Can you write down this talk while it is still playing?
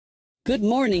Good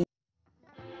morning.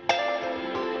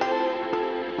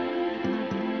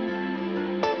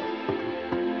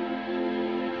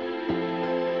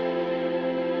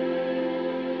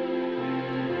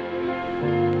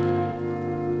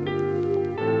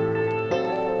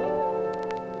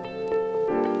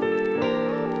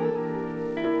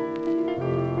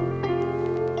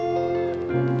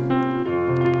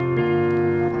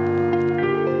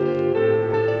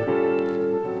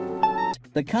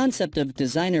 The concept of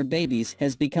designer babies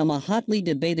has become a hotly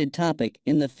debated topic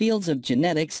in the fields of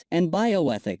genetics and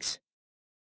bioethics.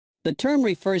 The term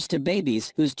refers to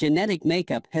babies whose genetic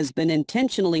makeup has been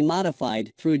intentionally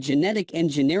modified through genetic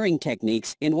engineering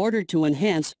techniques in order to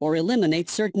enhance or eliminate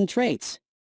certain traits.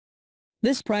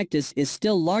 This practice is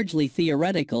still largely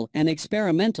theoretical and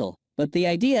experimental, but the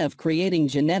idea of creating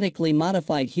genetically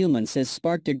modified humans has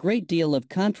sparked a great deal of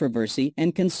controversy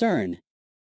and concern.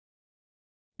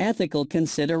 Ethical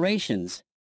considerations.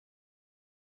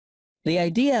 The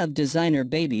idea of designer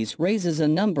babies raises a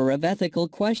number of ethical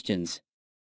questions.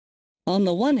 On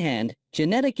the one hand,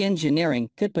 genetic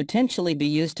engineering could potentially be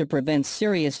used to prevent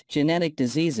serious genetic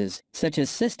diseases, such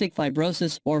as cystic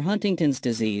fibrosis or Huntington's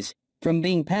disease, from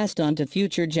being passed on to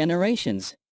future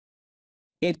generations.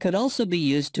 It could also be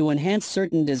used to enhance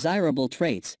certain desirable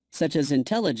traits, such as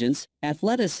intelligence,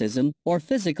 athleticism, or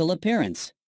physical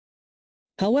appearance.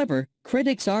 However,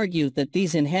 critics argue that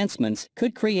these enhancements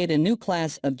could create a new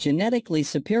class of genetically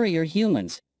superior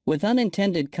humans, with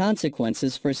unintended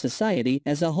consequences for society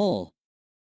as a whole.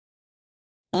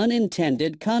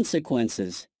 Unintended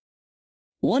consequences.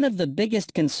 One of the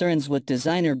biggest concerns with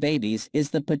designer babies is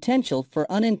the potential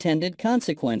for unintended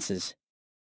consequences.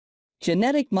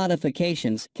 Genetic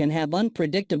modifications can have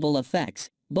unpredictable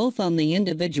effects, both on the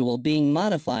individual being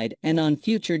modified and on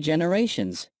future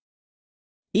generations.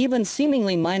 Even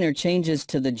seemingly minor changes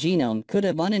to the genome could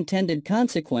have unintended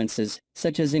consequences,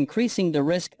 such as increasing the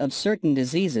risk of certain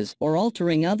diseases or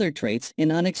altering other traits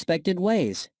in unexpected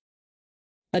ways.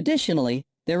 Additionally,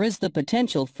 there is the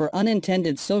potential for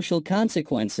unintended social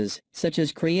consequences, such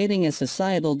as creating a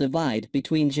societal divide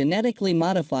between genetically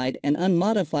modified and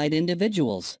unmodified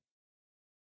individuals.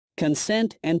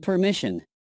 Consent and permission.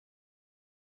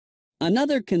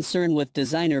 Another concern with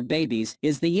designer babies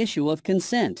is the issue of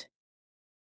consent.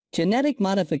 Genetic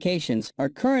modifications are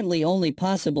currently only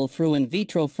possible through in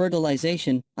vitro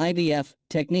fertilization, IVF,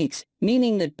 techniques,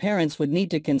 meaning that parents would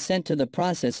need to consent to the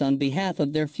process on behalf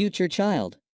of their future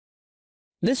child.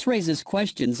 This raises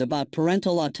questions about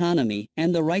parental autonomy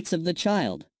and the rights of the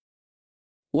child.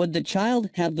 Would the child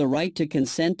have the right to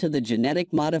consent to the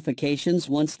genetic modifications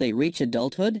once they reach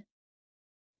adulthood?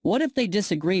 What if they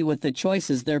disagree with the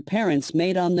choices their parents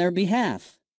made on their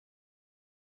behalf?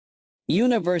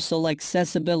 Universal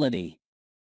accessibility.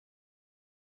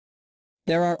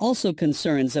 There are also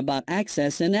concerns about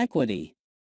access and equity.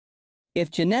 If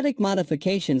genetic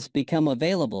modifications become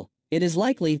available, it is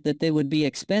likely that they would be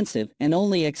expensive and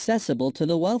only accessible to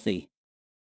the wealthy.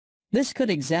 This could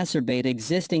exacerbate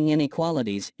existing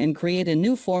inequalities and create a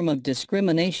new form of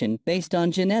discrimination based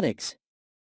on genetics.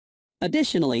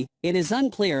 Additionally, it is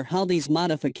unclear how these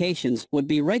modifications would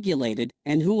be regulated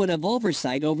and who would have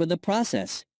oversight over the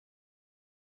process.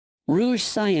 Rouge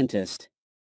scientist.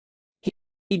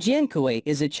 He Jiankui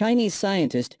is a Chinese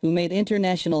scientist who made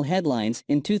international headlines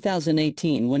in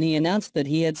 2018 when he announced that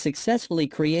he had successfully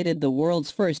created the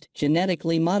world's first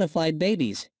genetically modified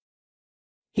babies.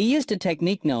 He used a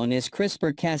technique known as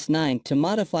CRISPR-Cas9 to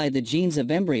modify the genes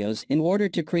of embryos in order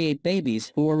to create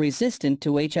babies who were resistant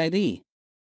to HIV.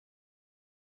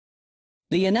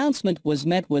 The announcement was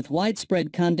met with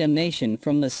widespread condemnation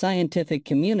from the scientific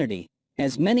community,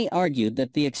 as many argued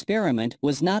that the experiment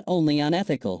was not only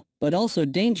unethical, but also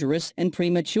dangerous and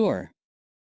premature.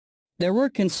 There were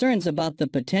concerns about the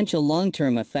potential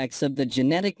long-term effects of the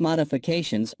genetic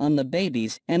modifications on the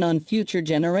babies and on future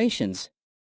generations.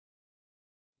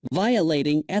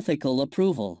 Violating ethical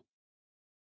approval.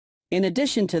 In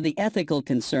addition to the ethical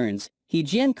concerns, He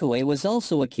Jiankui was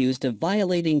also accused of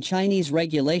violating Chinese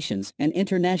regulations and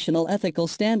international ethical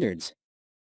standards.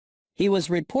 He was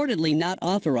reportedly not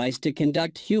authorized to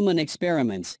conduct human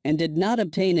experiments and did not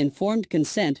obtain informed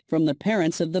consent from the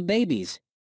parents of the babies.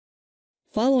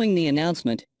 Following the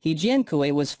announcement, He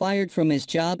Jiankui was fired from his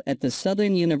job at the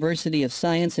Southern University of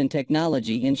Science and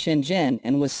Technology in Shenzhen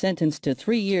and was sentenced to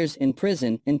 3 years in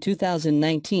prison in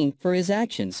 2019 for his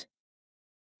actions.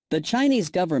 The Chinese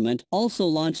government also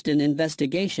launched an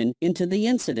investigation into the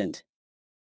incident.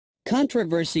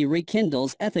 Controversy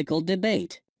rekindles ethical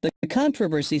debate. The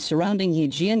controversy surrounding He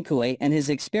Jiankui and his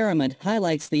experiment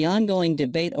highlights the ongoing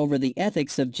debate over the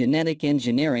ethics of genetic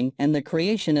engineering and the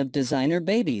creation of designer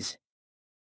babies.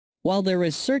 While there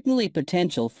is certainly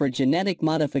potential for genetic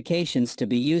modifications to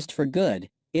be used for good,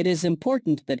 it is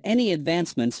important that any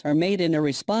advancements are made in a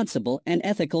responsible and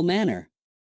ethical manner.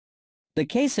 The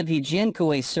case of Hygiene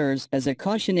serves as a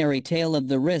cautionary tale of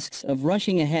the risks of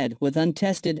rushing ahead with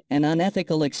untested and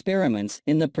unethical experiments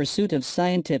in the pursuit of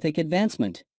scientific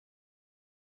advancement.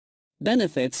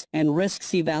 Benefits and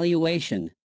risks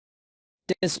evaluation.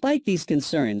 Despite these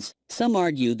concerns, some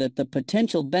argue that the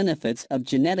potential benefits of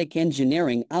genetic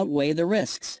engineering outweigh the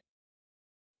risks.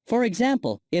 For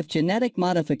example, if genetic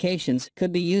modifications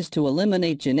could be used to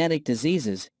eliminate genetic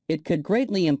diseases, it could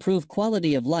greatly improve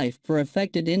quality of life for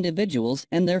affected individuals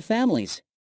and their families.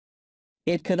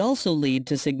 It could also lead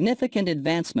to significant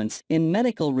advancements in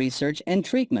medical research and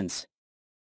treatments.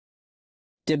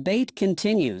 Debate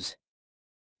continues.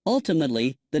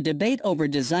 Ultimately, the debate over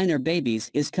designer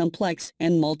babies is complex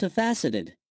and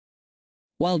multifaceted.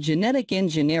 While genetic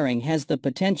engineering has the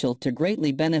potential to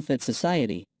greatly benefit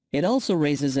society, it also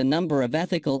raises a number of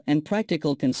ethical and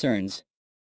practical concerns.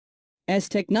 As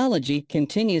technology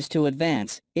continues to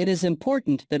advance, it is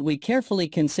important that we carefully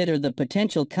consider the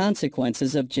potential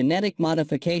consequences of genetic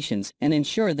modifications and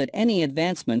ensure that any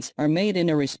advancements are made in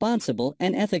a responsible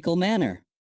and ethical manner.